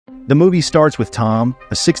The movie starts with Tom,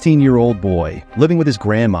 a 16-year-old boy, living with his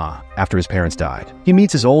grandma after his parents died. He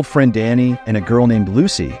meets his old friend Danny and a girl named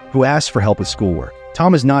Lucy, who asks for help with schoolwork.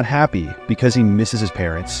 Tom is not happy because he misses his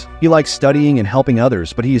parents. He likes studying and helping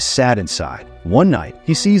others, but he is sad inside. One night,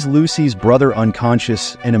 he sees Lucy's brother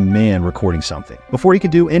unconscious and a man recording something. Before he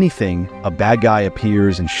can do anything, a bad guy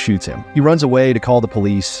appears and shoots him. He runs away to call the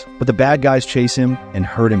police, but the bad guys chase him and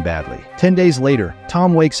hurt him badly. 10 days later,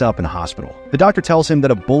 Tom wakes up in a hospital. The doctor tells him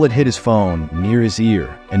that a bullet hit his phone near his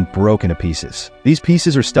ear and broke into pieces. These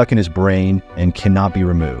pieces are stuck in his brain and cannot be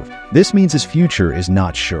removed. This means his future is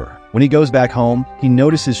not sure. When he goes back home, he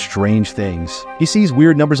notices strange things. He sees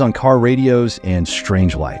weird numbers on car radios and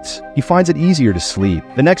strange lights. He finds it easier to sleep.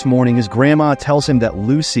 The next morning, his grandma tells him that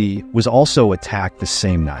Lucy was also attacked the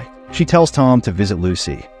same night. She tells Tom to visit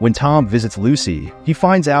Lucy. When Tom visits Lucy, he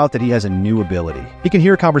finds out that he has a new ability. He can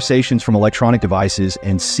hear conversations from electronic devices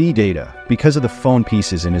and see data because of the phone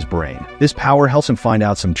pieces in his brain. This power helps him find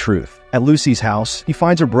out some truth. At Lucy's house, he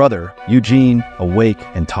finds her brother, Eugene, awake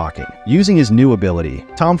and talking. Using his new ability,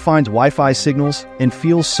 Tom finds Wi-Fi signals and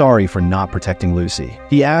feels sorry for not protecting Lucy.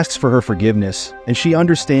 He asks for her forgiveness, and she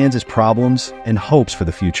understands his problems and hopes for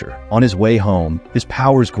the future. On his way home, his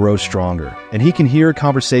powers grow stronger, and he can hear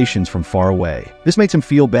conversations from far away. This makes him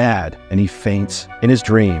feel bad, and he faints. In his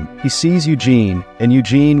dream, he sees Eugene, and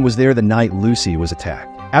Eugene was there the night Lucy was attacked.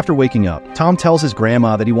 After waking up, Tom tells his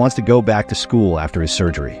grandma that he wants to go back to school after his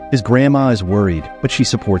surgery. His grandma is worried, but she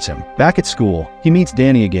supports him. Back at school, he meets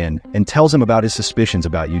Danny again and tells him about his suspicions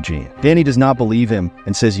about Eugene. Danny does not believe him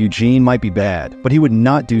and says Eugene might be bad, but he would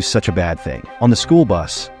not do such a bad thing. On the school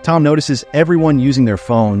bus, Tom notices everyone using their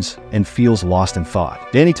phones and feels lost in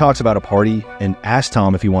thought. Danny talks about a party and asks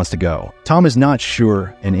Tom if he wants to go. Tom is not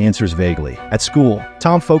sure and answers vaguely. At school,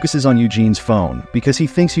 Tom focuses on Eugene's phone because he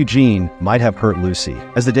thinks Eugene might have hurt Lucy.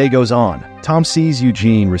 As the day goes on, Tom sees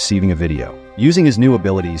Eugene receiving a video. Using his new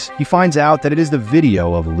abilities, he finds out that it is the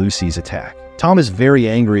video of Lucy's attack. Tom is very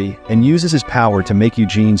angry and uses his power to make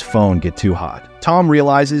Eugene's phone get too hot. Tom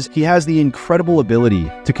realizes he has the incredible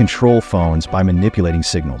ability to control phones by manipulating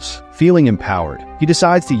signals. Feeling empowered, he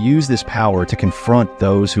decides to use this power to confront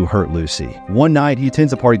those who hurt Lucy. One night, he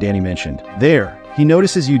attends the party Danny mentioned. There, he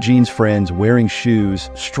notices Eugene's friends wearing shoes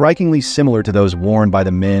strikingly similar to those worn by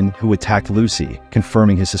the men who attacked Lucy,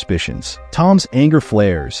 confirming his suspicions. Tom's anger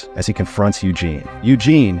flares as he confronts Eugene.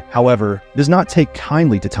 Eugene, however, does not take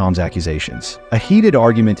kindly to Tom's accusations. A heated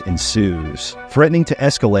argument ensues, threatening to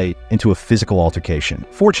escalate into a physical altercation.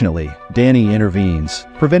 Fortunately, Danny intervenes,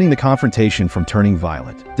 preventing the confrontation from turning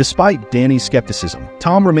violent. Despite Danny's skepticism,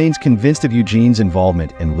 Tom remains convinced of Eugene's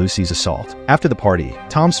involvement in Lucy's assault. After the party,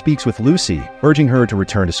 Tom speaks with Lucy, urging her to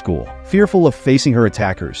return to school. Fearful of facing her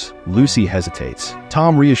attackers, Lucy hesitates.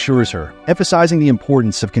 Tom reassures her, emphasizing the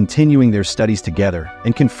importance of continuing their studies together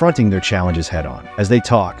and confronting their challenges head-on. As they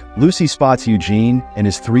talk, Lucy spots Eugene and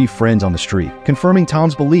his 3 friends on the street, confirming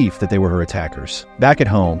Tom's belief that they were her attackers. Back at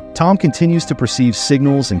home, Tom continues to perceive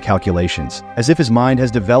signals and calculations, as if his mind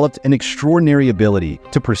has developed an extraordinary ability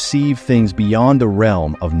to perceive things beyond the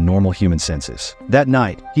realm of normal human senses. That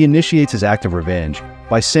night, he initiates his act of revenge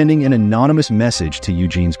by sending an anonymous message to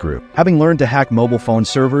Eugene's group. Having learned to hack mobile phone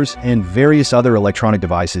servers and various other electronic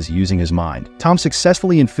devices using his mind, Tom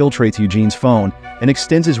successfully infiltrates Eugene's phone and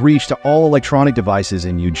extends his reach to all electronic devices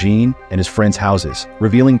in Eugene and his friends' houses,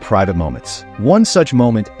 revealing private moments. One such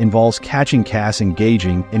moment involves catching Cass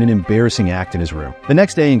engaging in an embarrassing act in his room. The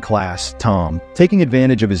next day in class, Tom, taking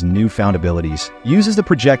advantage of his newfound abilities, uses the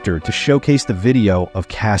projector to showcase the video of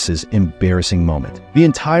Cass's embarrassing moment. The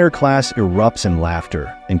entire class erupts in laughter,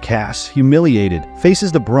 and Cass, humiliated,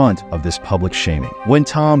 faces the brunt of this public shaming. When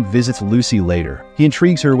Tom visits Lucy later, he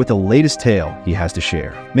intrigues her with the latest tale he has to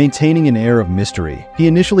share. Maintaining an air of mystery, he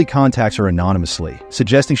initially contacts her anonymously,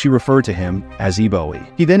 suggesting she refer to him as Eboe.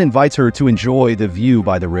 He then invites her to enjoy the view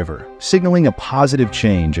by the river, signaling a positive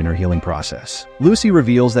change in her healing process. Lucy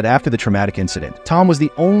reveals that after the traumatic incident, Tom was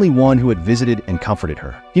the only one who had visited and comforted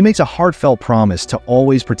her. He makes a heartfelt promise to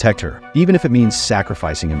always protect her, even if it means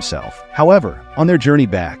sacrificing himself. However, on their journey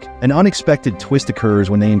back, an unexpected twist occurs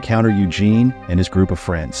when they encounter Eugene and his group of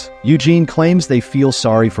friends. Eugene claims they feel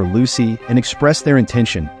sorry for Lucy and express their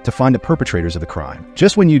intention to find the perpetrators of the crime.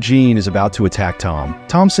 Just when Eugene is about to attack Tom,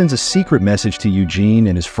 Tom sends a secret message to Eugene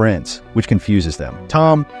and his friends, which confuses them.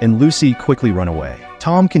 Tom and Lucy quickly run away.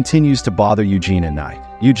 Tom continues to bother Eugene at night.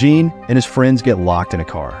 Eugene and his friends get locked in a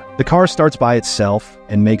car. The car starts by itself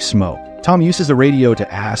and makes smoke. Tom uses the radio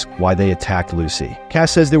to ask why they attacked Lucy.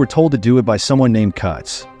 Cass says they were told to do it by someone named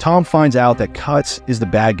Cuts. Tom finds out that Cuts is the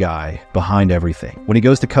bad guy behind everything. When he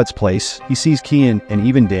goes to Cuts' place, he sees Kian and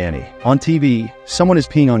even Danny. On TV, someone is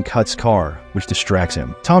peeing on Cuts' car, which distracts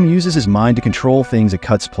him. Tom uses his mind to control things at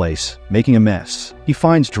Cut's place, making a mess. He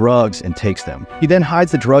finds drugs and takes them. He then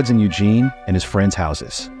hides the drugs in Eugene and his friends'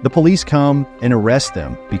 houses. The police come and arrest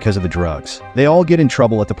them because of the drugs. They all get in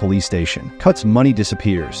trouble at the police station. Cut's money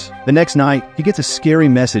disappears. The next night, he gets a scary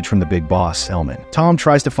message from the big boss, Elman. Tom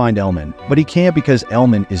tries to find Elman, but he can't because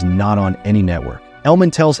Elman is not on any network.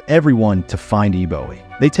 Elman tells everyone to find Ebowie.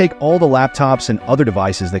 They take all the laptops and other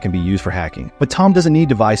devices that can be used for hacking, but Tom doesn't need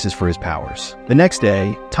devices for his powers. The next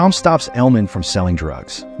day, Tom stops Elman from selling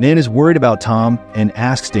drugs. Nan is worried about Tom and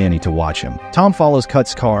asks Danny to watch him. Tom follows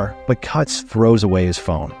Cut's car, but Cut's throws away his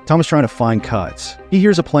phone. Tom is trying to find Cut's. He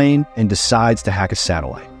hears a plane and decides to hack a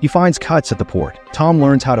satellite. He finds Cut's at the port. Tom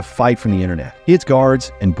learns how to fight from the internet. He hits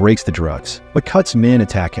guards and breaks the drugs, but Cut's men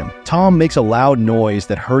attack him. Tom makes a loud noise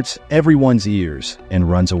that hurts everyone's ears and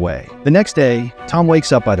runs away. The next day, Tom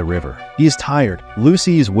wakes up by the river. He is tired.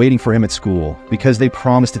 Lucy is waiting for him at school because they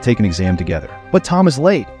promised to take an exam together. But Tom is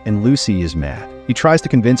late and Lucy is mad. He tries to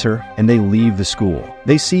convince her and they leave the school.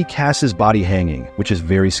 They see Cass's body hanging, which is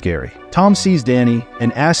very scary. Tom sees Danny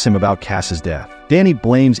and asks him about Cass's death. Danny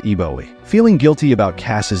blames Ebowie. Feeling guilty about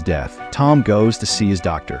Cass's death, Tom goes to see his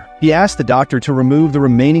doctor. He asks the doctor to remove the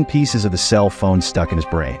remaining pieces of the cell phone stuck in his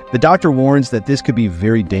brain. The doctor warns that this could be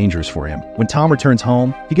very dangerous for him. When Tom returns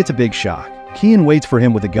home, he gets a big shock. Kean waits for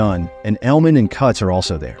him with a gun, and Elman and Cut's are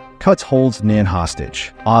also there. Cut's holds Nan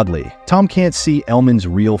hostage. Oddly, Tom can't see Elman's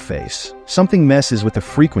real face. Something messes with the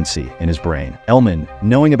frequency in his brain. Elman,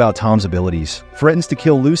 knowing about Tom's abilities, threatens to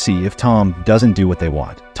kill Lucy if Tom doesn't do what they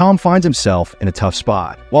want. Tom finds himself in a tough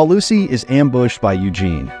spot. While Lucy is ambushed by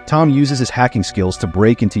Eugene, Tom uses his hacking skills to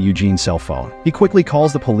break into Eugene's cell phone. He quickly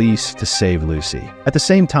calls the police to save Lucy. At the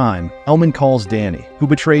same time, Elman calls Danny, who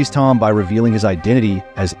betrays Tom by revealing his identity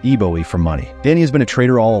as Ebowie for money. Danny has been a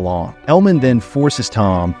traitor all along. Elman then forces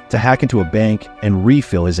Tom to hack into a bank and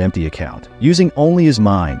refill his empty account. Using only his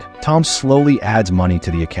mind, Tom slowly adds money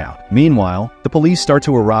to the account. Meanwhile, the police start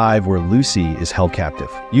to arrive where Lucy is held captive.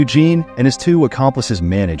 Eugene and his two accomplices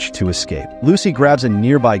manage to escape. Lucy grabs a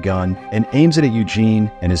nearby gun and aims it at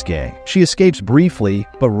Eugene and his gang. She escapes briefly,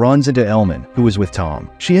 but runs into Elman, who is with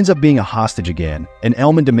Tom. She ends up being a hostage again, and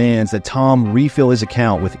Elman demands that Tom refill his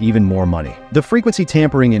account with even more money. The frequency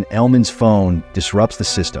tampering in Elman's phone disrupts the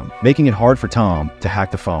system, making it hard for Tom to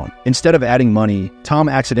hack the phone. Instead of adding money, Tom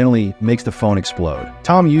accidentally makes the phone explode.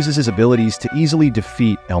 Tom uses his abilities to easily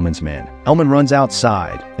defeat Elman's men. Elman runs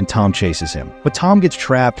outside, and Tom chases him. But Tom gets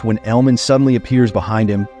trapped when Elman suddenly appears behind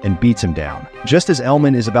him and beats him down. Just as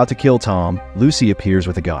Elman is about to kill Tom, Lucy appears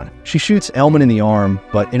with a gun. She shoots Elman in the arm,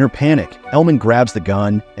 but in her panic, Elman grabs the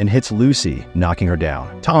gun and hits Lucy, knocking her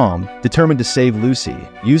down. Tom, determined to save Lucy,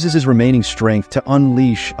 uses his remaining strength to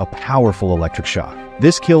unleash a powerful electric shock.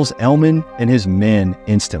 This kills Elman and his men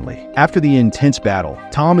instantly. After the intense battle,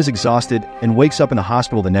 Tom is exhausted and wakes up in the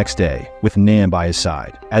hospital the next day with Nan by his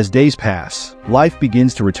side. As days pass, life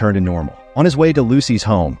begins to return to normal. On his way to Lucy's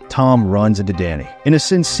home, Tom runs into Danny. In a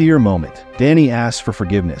sincere moment, Danny asks for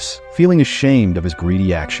forgiveness, feeling ashamed of his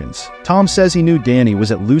greedy actions. Tom says he knew Danny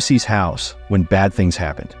was at Lucy's house when bad things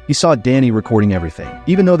happened. He saw Danny recording everything.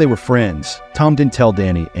 Even though they were friends, Tom didn't tell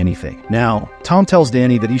Danny anything. Now, Tom tells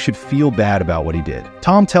Danny that he should feel bad about what he did.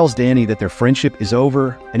 Tom tells Danny that their friendship is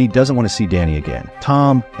over and he doesn't want to see Danny again.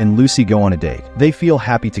 Tom and Lucy go on a date. They feel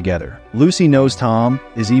happy together. Lucy knows Tom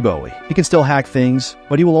is Ebowie. He can still hack things,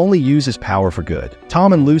 but he will only use his power for good.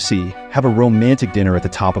 Tom and Lucy have a romantic dinner at the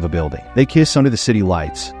top of a building. They kiss under the city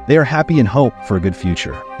lights. They are happy and hope for a good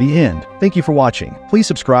future. The end. Thank you for watching. Please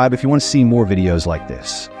subscribe if you want to see more videos like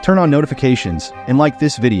this. Turn on notifications and like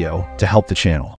this video to help the channel.